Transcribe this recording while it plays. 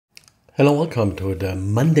Hello, welcome to the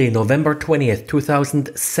Monday, November 20th,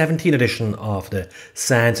 2017 edition of the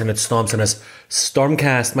Sands and its Storms and its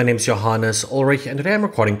Stormcast. My name is Johannes Ulrich and today I'm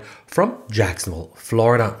recording from Jacksonville,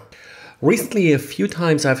 Florida. Recently, a few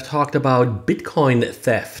times I've talked about Bitcoin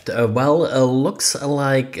theft. Looks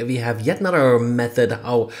like we have yet another method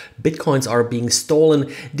how Bitcoins are being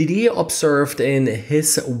stolen. Didier observed in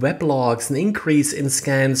his weblogs an increase in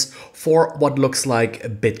scans for what looks like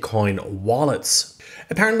Bitcoin wallets.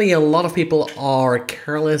 Apparently, a lot of people are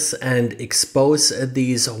careless and expose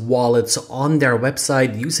these wallets on their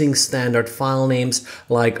website using standard file names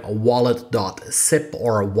like wallet.zip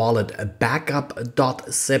or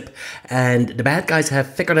walletbackup.zip. And the bad guys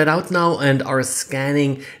have figured it out now and are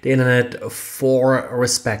scanning the internet for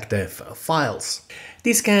respective files.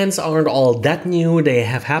 These scans aren't all that new, they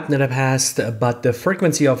have happened in the past, but the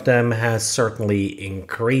frequency of them has certainly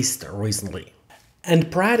increased recently.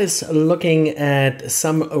 And Brad is looking at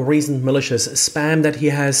some recent malicious spam that he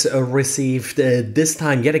has received. This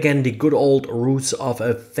time, yet again, the good old roots of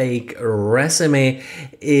a fake resume.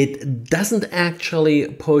 It doesn't actually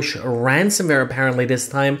push ransomware apparently this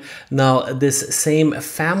time. Now, this same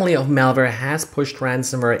family of malware has pushed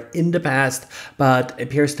ransomware in the past, but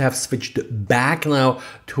appears to have switched back now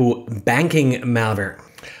to banking malware.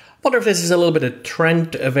 I wonder if this is a little bit of a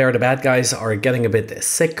trend where the bad guys are getting a bit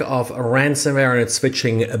sick of ransomware and it's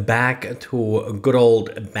switching back to good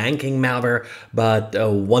old banking malware. But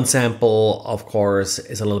one sample, of course,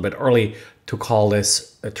 is a little bit early to call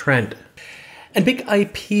this a trend. And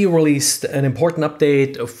BigIP released an important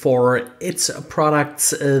update for its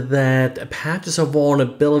products that patches a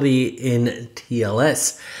vulnerability in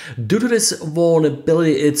TLS. Due to this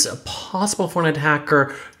vulnerability, it's possible for an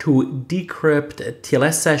attacker to decrypt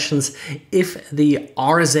TLS sessions if the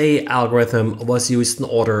RSA algorithm was used in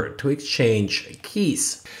order to exchange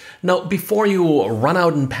keys. Now, before you run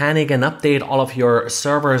out and panic and update all of your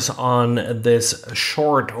servers on this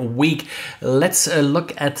short week, let's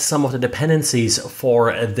look at some of the dependencies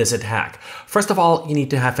for this attack. First of all, you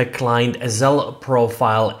need to have a client SL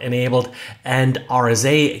profile enabled and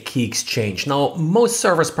RSA key exchange. Now, most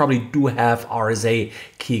servers probably do have RSA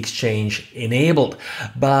key exchange enabled,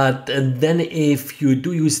 but then if you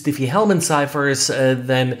do use Diffie-Hellman ciphers,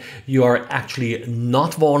 then you are actually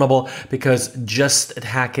not vulnerable because just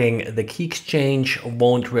attacking the key exchange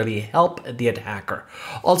won't really help the attacker.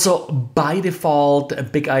 Also, by default,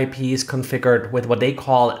 BigIP is configured with what they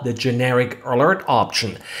call the generic alert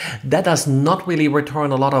option. That does not really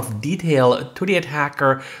return a lot of detail to the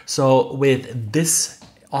attacker, so with this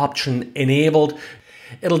option enabled,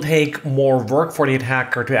 it'll take more work for the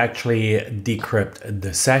attacker to actually decrypt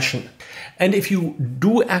the session. And if you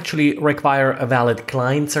do actually require a valid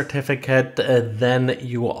client certificate, then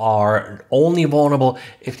you are only vulnerable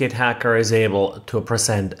if the attacker is able to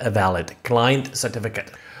present a valid client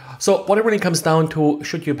certificate. So what it really comes down to,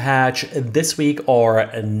 should you patch this week or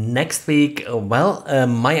next week? Well,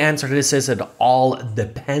 my answer to this is it all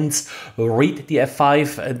depends. Read the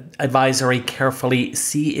F5 advisory carefully,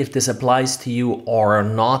 see if this applies to you or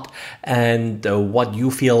not, and what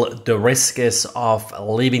you feel the risk is of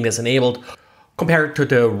leaving this enabled compared to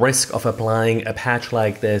the risk of applying a patch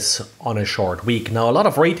like this on a short week. Now, a lot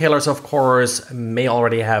of retailers, of course, may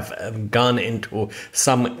already have gone into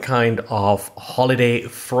some kind of holiday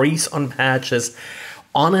freeze on patches.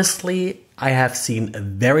 Honestly, I have seen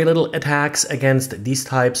very little attacks against these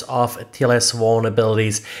types of TLS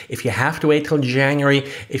vulnerabilities. If you have to wait till January,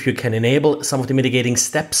 if you can enable some of the mitigating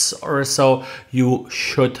steps or so, you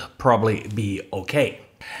should probably be okay.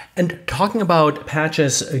 And talking about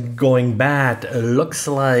patches going bad, looks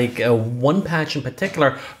like one patch in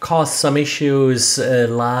particular caused some issues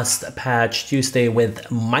last patch Tuesday with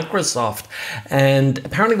Microsoft. And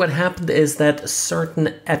apparently what happened is that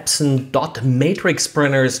certain Epson.matrix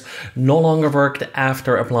printers no longer worked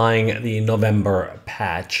after applying the November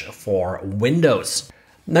patch for Windows.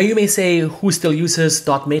 Now you may say, who still uses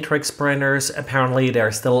 .matrix printers? Apparently there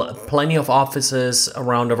are still plenty of offices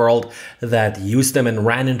around the world that use them and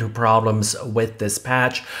ran into problems with this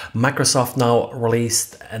patch. Microsoft now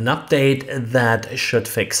released an update that should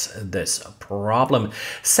fix this problem.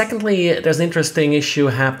 Secondly, there's an interesting issue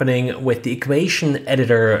happening with the equation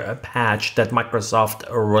editor patch that Microsoft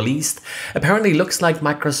released. Apparently looks like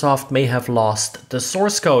Microsoft may have lost the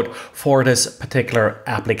source code for this particular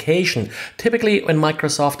application. Typically when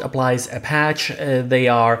Microsoft applies a patch, they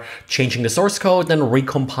are changing the source code, then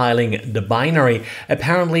recompiling the binary.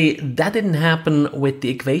 Apparently that didn't happen with the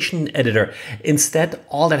equation editor. Instead,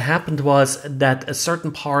 all that happened was that a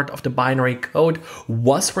certain part of the binary code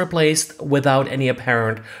was replaced with without any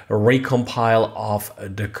apparent recompile of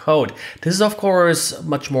the code. This is of course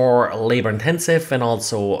much more labor intensive and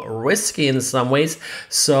also risky in some ways.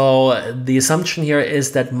 So the assumption here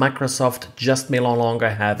is that Microsoft just may no longer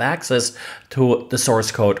have access to the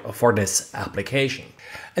source code for this application.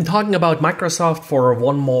 And talking about Microsoft for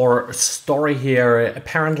one more story here,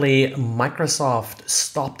 apparently Microsoft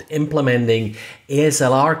stopped implementing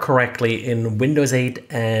ASLR correctly in Windows 8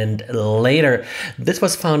 and later. This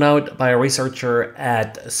was found out by a researcher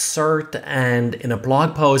at CERT, and in a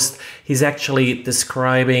blog post he's actually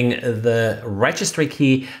describing the registry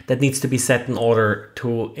key that needs to be set in order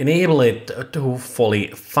to enable it to fully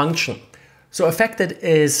function. So affected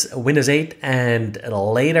is Windows 8 and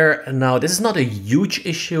later. Now, this is not a huge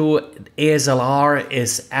issue. ASLR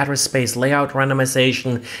is address space layout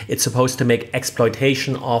randomization. It's supposed to make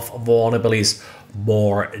exploitation of vulnerabilities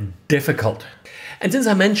more difficult. And since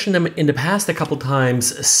I mentioned them in the past a couple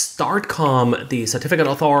times, StartCom, the certificate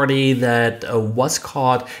authority that was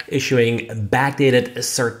caught issuing backdated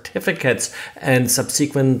certificates, and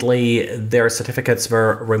subsequently their certificates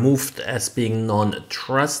were removed as being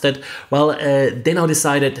non-trusted, well, they now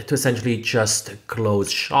decided to essentially just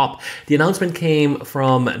close shop. The announcement came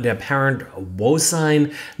from the apparent woe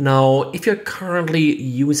sign. Now, if you're currently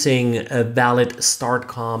using a valid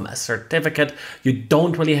StartCom certificate, you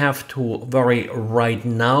don't really have to worry right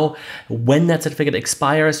now. When that certificate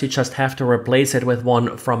expires, you just have to replace it with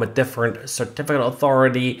one from a different certificate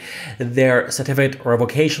authority. Their certificate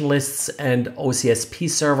revocation lists and OCSP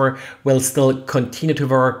server will still continue to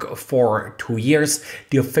work for 2 years.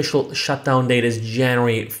 The official shutdown date is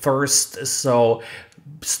January 1st, so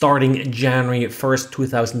starting January 1st,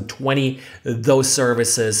 2020, those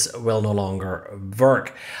services will no longer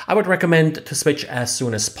work. I would recommend to switch as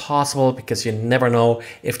soon as possible because you never know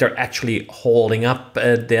if they're actually holding up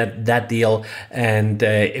that deal and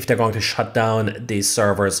if they're going to shut down these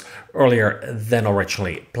servers earlier than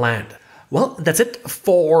originally planned. Well, that's it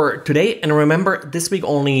for today. And remember, this week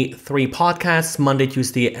only 3 podcasts, Monday,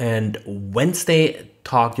 Tuesday, and Wednesday.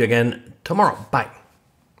 Talk to you again tomorrow. Bye.